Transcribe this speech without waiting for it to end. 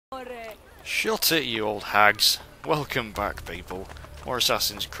Shut it, you old hags. Welcome back, people. More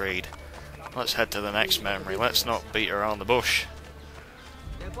Assassin's Creed. Let's head to the next memory. Let's not beat around the bush.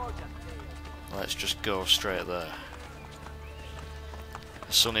 Let's just go straight there.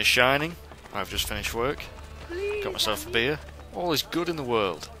 The sun is shining. I've just finished work. Got myself a beer. All is good in the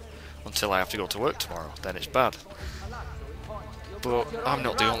world. Until I have to go to work tomorrow. Then it's bad. But I'm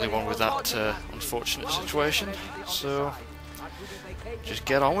not the only one with that unfortunate situation. So just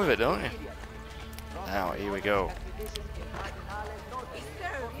get on with it, don't you? Now, here we go.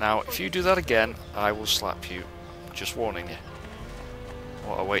 Now, if you do that again, I will slap you. Just warning you.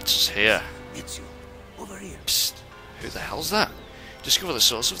 What awaits us here? It's you. Over here. Psst. Who the hell's that? Discover the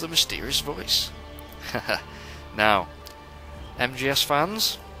source of the mysterious voice. Now, MGS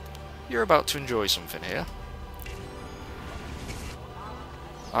fans, you're about to enjoy something here.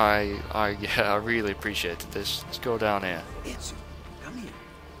 I really appreciated this. Let's go down here. It's you. Come here.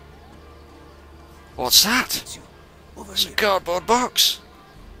 What's that? It's you. Over It's a here. cardboard box.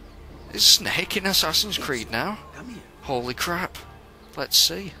 Is Snake in Assassin's Creed now? Come here. Holy crap. Let's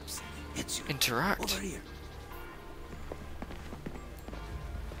see. It's you. Interact. Over here.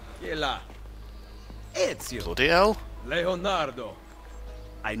 Chi è là? Ezio. Bloody hell. Leonardo.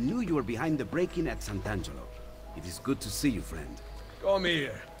 I knew you were behind the break-in at Sant'Angelo. It is good to see you, friend. Come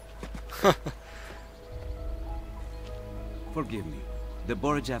here. Forgive me. The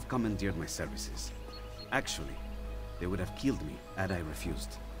Borgia have commandeered my services. Actually, they would have killed me had I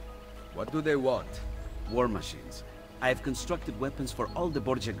refused. What do they want? War machines. I have constructed weapons for all the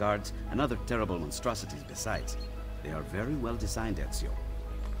Borgia guards and other terrible monstrosities besides. They are very well designed, Ezio.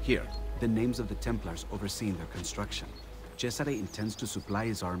 Here, the names of the Templars overseeing their construction. Cesare intends to supply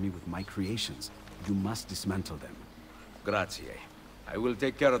his army with my creations. You must dismantle them. Grazie. I will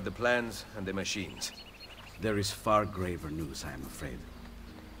take care of the plans and the machines. There is far graver news, I am afraid.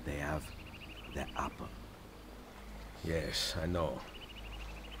 They have the apple. Yes, I know.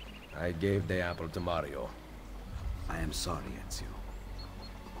 I gave the apple to Mario. I am sorry, Ezio.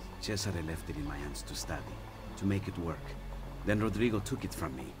 Cesare left it in my hands to study, to make it work. Then Rodrigo took it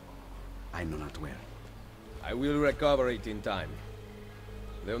from me. I know not where. I will recover it in time.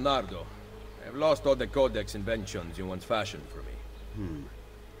 Leonardo, I have lost all the Codex inventions you once fashioned for me.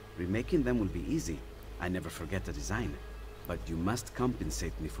 Remaking them will be easy. I never forget the design. But you must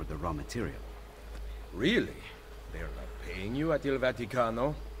compensate me for the raw material. Really? They're not paying you at Il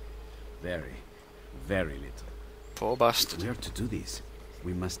Vaticano? Very, very little. Poor If bastard. we are to do this,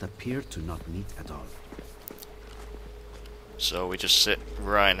 we must appear to not meet at all. So we just sit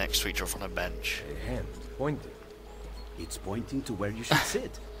right next to each other on a bench. A hand pointing. It's pointing to where you should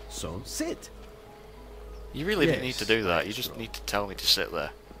sit. So sit. You really didn't need Yes, to do that. You that's just true. need to tell me to sit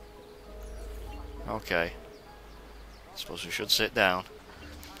there. Okay. Suppose we should sit down.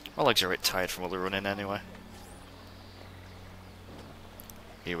 My legs are a bit tired from all the running anyway.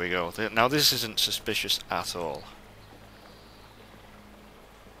 Here we go. Now this isn't suspicious at all.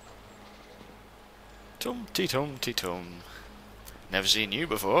 Tum-ti-tum-ti-tum. Never seen you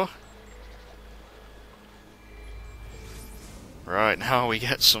before. Right, now we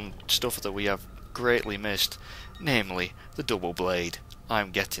get some stuff that we have greatly missed. Namely, the double blade.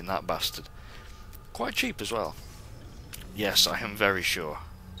 I'm getting that bastard. Quite cheap as well. Yes, I am very sure.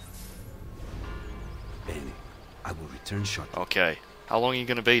 Bene. I will return shortly. Okay. How long are you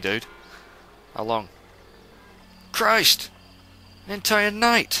going to be, dude? How long? Christ! An entire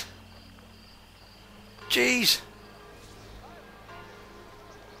night! Jeez!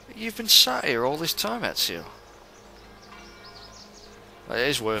 You've been sat here all this time, Ezio. It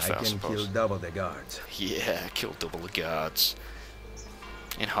is worth it, I I can suppose. kill double the guards. Yeah, kill double the guards.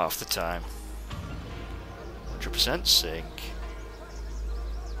 In half the time. 100% sync.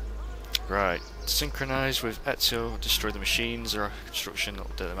 Right. Synchronize with Ezio, destroy the machines, or construction,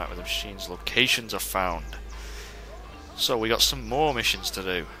 update the map with the machines, locations are found. So we got some more missions to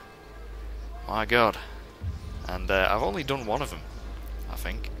do. My god. And I've only done one of them, I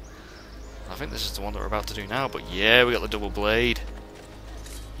think. I think this is the one that we're about to do now, but yeah, we got the double blade.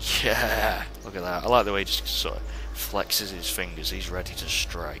 Yeah! Look at that. I like the way he just sort of flexes his fingers, he's ready to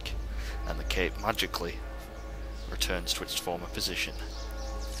strike. And the cape magically returns to its former position.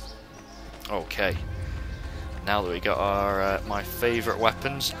 Okay, now that we got our my favourite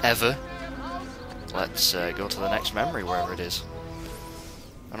weapons ever, let's go to the next memory, wherever it is.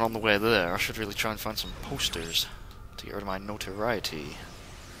 And on the way there, I should really try and find some posters to get rid of my notoriety.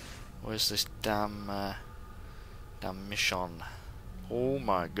 Where's this damn mission? Oh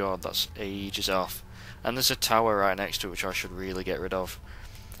my god, that's ages off. And there's a tower right next to it which I should really get rid of.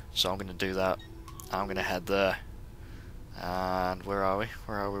 So I'm going to do that. I'm going to head there. And where are we?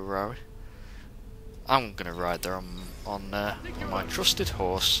 Where are we? I'm gonna ride there on my trusted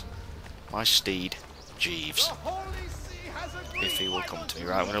horse, my steed, Jeeves. If he will come to me.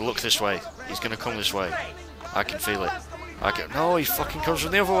 Right, I'm gonna look this way. He's gonna come this way. I can feel it. No, he fucking comes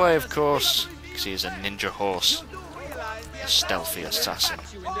from the other way, of course. Because he is a ninja horse. A stealthy assassin.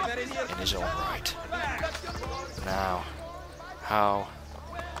 In his own right. Now, how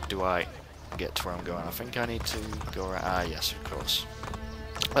do I get to where I'm going? I think I need to go right. Ah, yes, of course.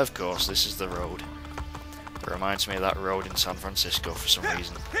 Of course, this is the road. It reminds me of that road in San Francisco for some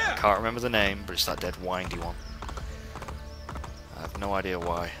reason. I can't remember the name, but it's that dead windy one. I have no idea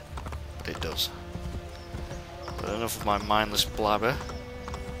why, but it does. But enough of my mindless blabber.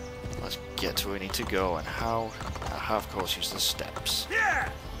 Let's get to where we need to go, and how? I have, of course, used the steps.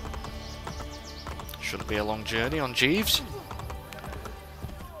 Shouldn't be a long journey on Jeeves.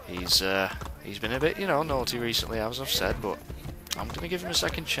 He's been a bit, you know, naughty recently, as I've said, but I'm going to give him a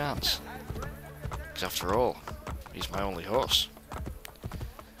second chance. Because after all, he's my only horse.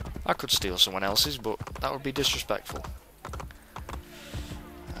 I could steal someone else's, but that would be disrespectful.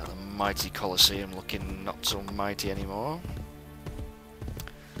 The mighty Colosseum looking not so mighty anymore.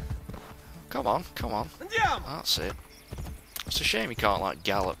 Come on, come on. That's it. It's a shame you can't, like,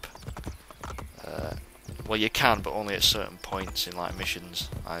 gallop. Well, you can, but only at certain points in, like, missions,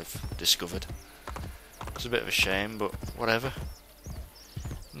 I've discovered. It's a bit of a shame, but whatever.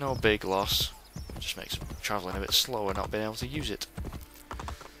 No big loss. Just makes travelling a bit slower not being able to use it.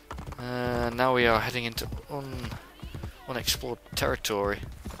 Now we are heading into unexplored territory.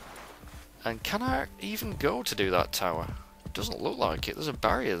 And can I even go to do that tower? It doesn't look like it. There's a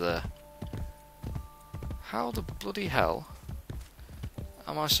barrier there. How the bloody hell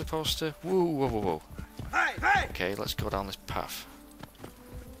am I supposed to... Whoa, whoa, whoa, whoa. Okay, let's go down this path.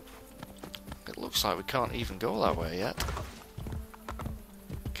 It looks like we can't even go that way yet.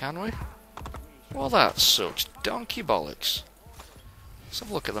 Can we? Well, that's such donkey bollocks. Let's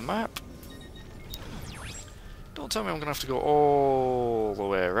have a look at the map. Don't tell me I'm going to have to go all the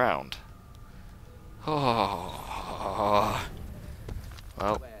way around. Oh.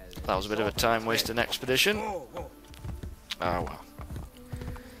 Well, that was a bit of a time-wasting expedition. Oh well.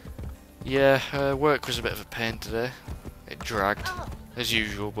 Yeah, work was a bit of a pain today. It dragged, as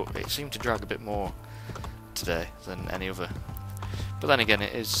usual, but it seemed to drag a bit more today than any other. But then again,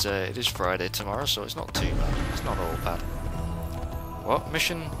 it is Friday tomorrow, so it's not too bad. It's not all bad. What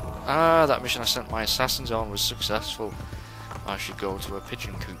mission? Ah, that mission I sent my assassins on was successful. I should go to a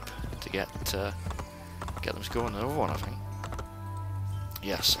pigeon coop to get them to go on another one, I think.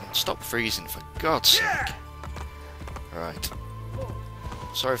 Yes, and stop freezing for God's sake. Right.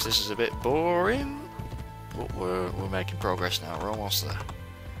 Sorry if this is a bit boring, but we're making progress now. We're almost there.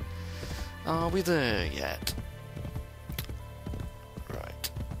 Are we there yet?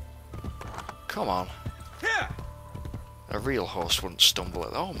 Right. Come on. A real horse wouldn't stumble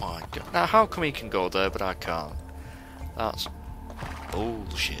at... Oh my god. Now, how come he can go there, but I can't? That's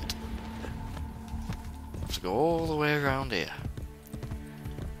bullshit. I have to go all the way around here.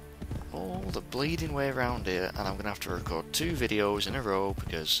 All the bleeding way around here, and I'm going to have to record 2 videos in a row,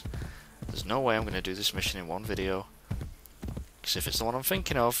 because there's no way I'm going to do this mission in one video. Because if it's the one I'm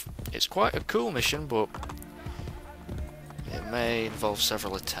thinking of, it's quite a cool mission, but it may involve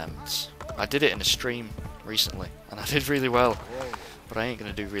several attempts. I did it in a stream recently, and I did really well, but I ain't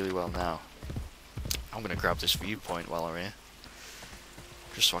going to do really well now. I'm going to grab this viewpoint while I'm here,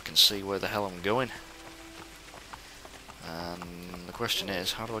 just so I can see where the hell I'm going. And the question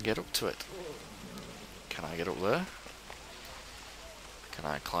is, how do I get up to it? Can I get up there? Can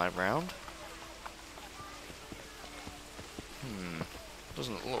I climb round?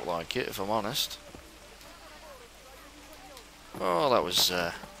 Doesn't look like it, if I'm honest. Oh, that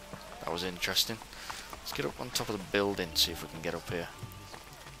was interesting. Let's get up on top of the building, see if we can get up here.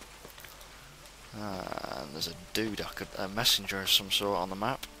 And there's a dude, a messenger of some sort on the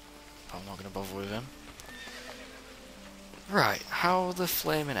map. But I'm not going to bother with him. Right, how the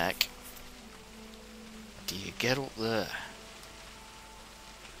flaming heck do you get up there?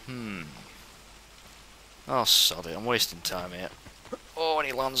 Oh, sod it, I'm wasting time here. Oh, and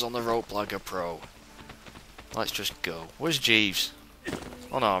he lands on the rope like a pro. Let's just go. Where's Jeeves?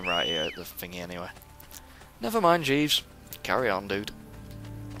 Oh no, I'm right here at the thingy anyway. Never mind, Jeeves. Carry on, dude.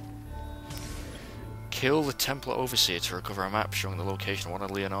 Kill the Templar Overseer to recover a map showing the location of one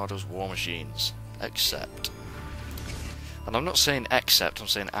of Leonardo's war machines. Accept. And I'm not saying accept, I'm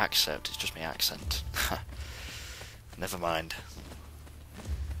saying accept. It's just my accent. Never mind.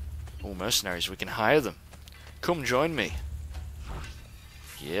 Oh, mercenaries, we can hire them. Come join me.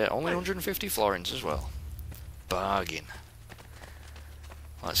 Yeah, only 150 florins as well. Bargain.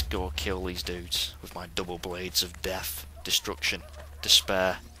 Let's go kill these dudes with my double blades of death, destruction,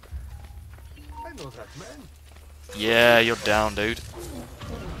 despair. I know that man. Yeah, you're down, dude.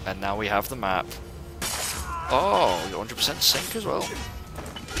 And now we have the map. Oh, you're 100% sync as well.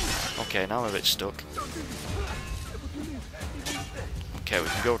 Okay, now I'm a bit stuck. Okay, we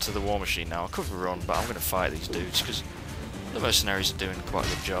can go to the war machine now. I could run, but I'm going to fight these dudes because the mercenaries are doing quite a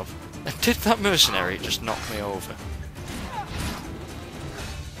good job. And did that mercenary just knock me over?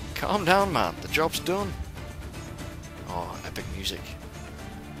 Calm down, man. The job's done. Oh, epic music.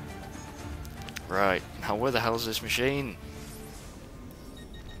 Right, now where the hell is this machine?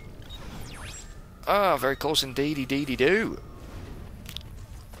 Ah, very close indeedy-deedy-doo.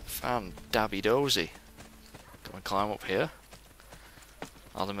 Fan dabby dozy. Can we climb up here?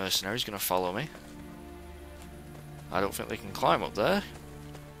 Are the mercenaries going to follow me? I don't think they can climb up there.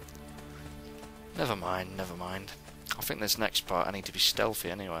 Never mind, never mind. I think this next part I need to be stealthy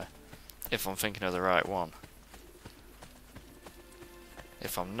anyway. If I'm thinking of the right one.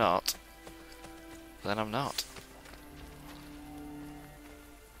 If I'm not, then I'm not.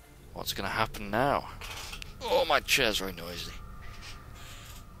 What's going to happen now? Oh, my chair's very noisy.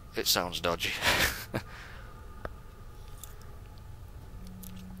 It sounds dodgy.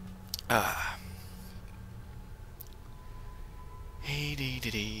 Ah.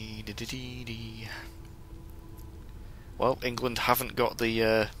 Well, England haven't got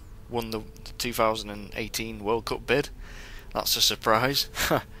the won the 2018 World Cup bid. That's a surprise.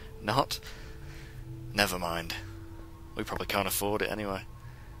 Not. Never mind. We probably can't afford it anyway.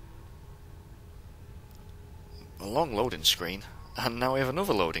 A long loading screen, and now we have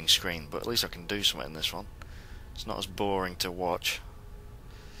another loading screen, but at least I can do something in this one. It's not as boring to watch.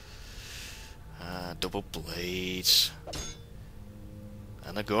 Double blades.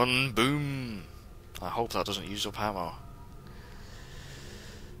 And a gun, boom! I hope that doesn't use up ammo.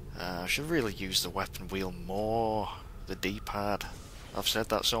 I should really use the weapon wheel more. The D-pad. I've said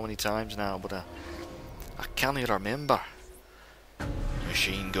that so many times now, but I can't remember.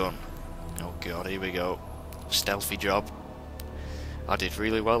 Machine gun. Oh god, here we go. Stealthy job. I did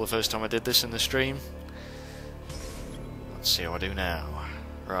really well the first time I did this in the stream. Let's see how I do now.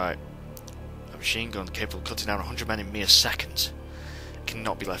 Right. A machine gun capable of cutting down 100 men in mere seconds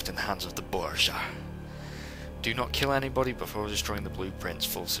cannot be left in the hands of the Borgia. Do not kill anybody before destroying the blueprints.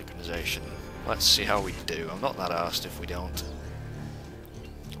 Full synchronization. Let's see how we do. I'm not that arsed if we don't.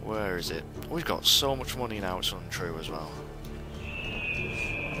 Where is it? We've got so much money now it's untrue as well.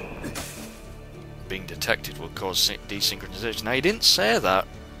 Being detected will cause desynchronization. Now, you didn't say that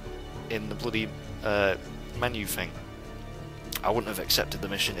in the bloody menu thing. I wouldn't have accepted the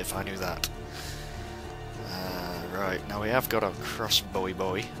mission if I knew that. Right, now we have got a crossbowy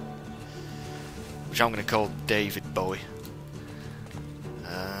boy, which I'm going to call David Bowie.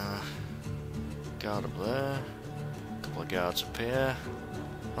 Guard up there. A couple of guards up here.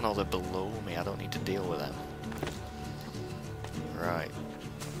 Oh no, they're below me. I don't need to deal with them. Right.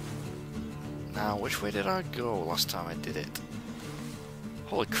 Now, which way did I go last time I did it?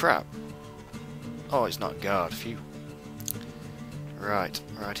 Holy crap. Oh, it's not guard. Phew. Right.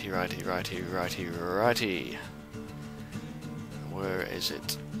 Righty. Where is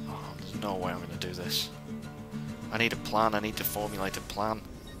it? Oh, there's no way I'm going to do this. I need a plan. I need to formulate a plan.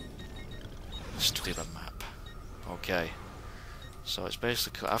 Study the map. Okay. So it's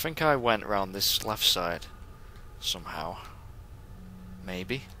basically... I think I went around this left side. Somehow.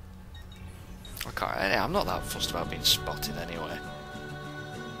 Maybe. I'm not that fussed about being spotted anyway.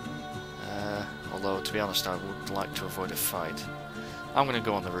 Although, to be honest, I would like to avoid a fight. I'm going to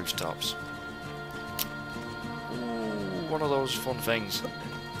go on the rooftops. Ooh, one of those fun things.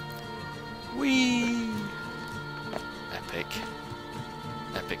 Whee!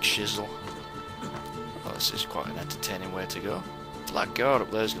 Epic shizzle. Oh, this is quite an entertaining way to go. That guard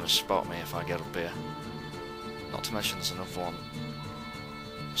up there is going to spot me if I get up here. Not to mention there's another one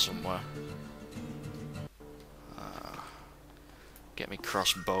somewhere. Get me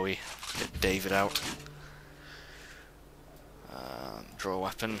crossbowy. Get David out. Draw a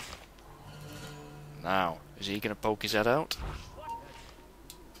weapon. Now, is he going to poke his head out?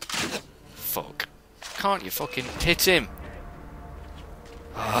 Fuck. Can't you fucking hit him?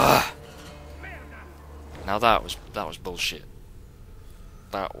 Ah. Now that was bullshit.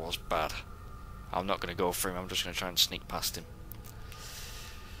 That was bad. I'm not going to go for him. I'm just going to try and sneak past him.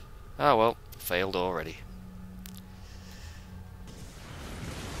 Ah well, failed already.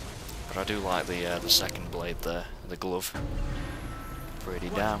 But I do like the second blade there, the glove. Pretty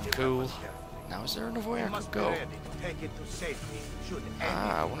damn cool. Now, is there another way I could go?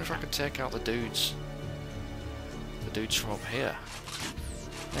 I wonder if I could take out the dudes. The dudes from up here.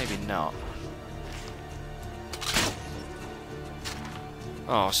 Maybe not.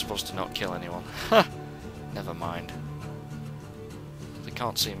 Oh, I was supposed to not kill anyone. Ha! Never mind. They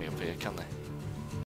can't see me up here, can they?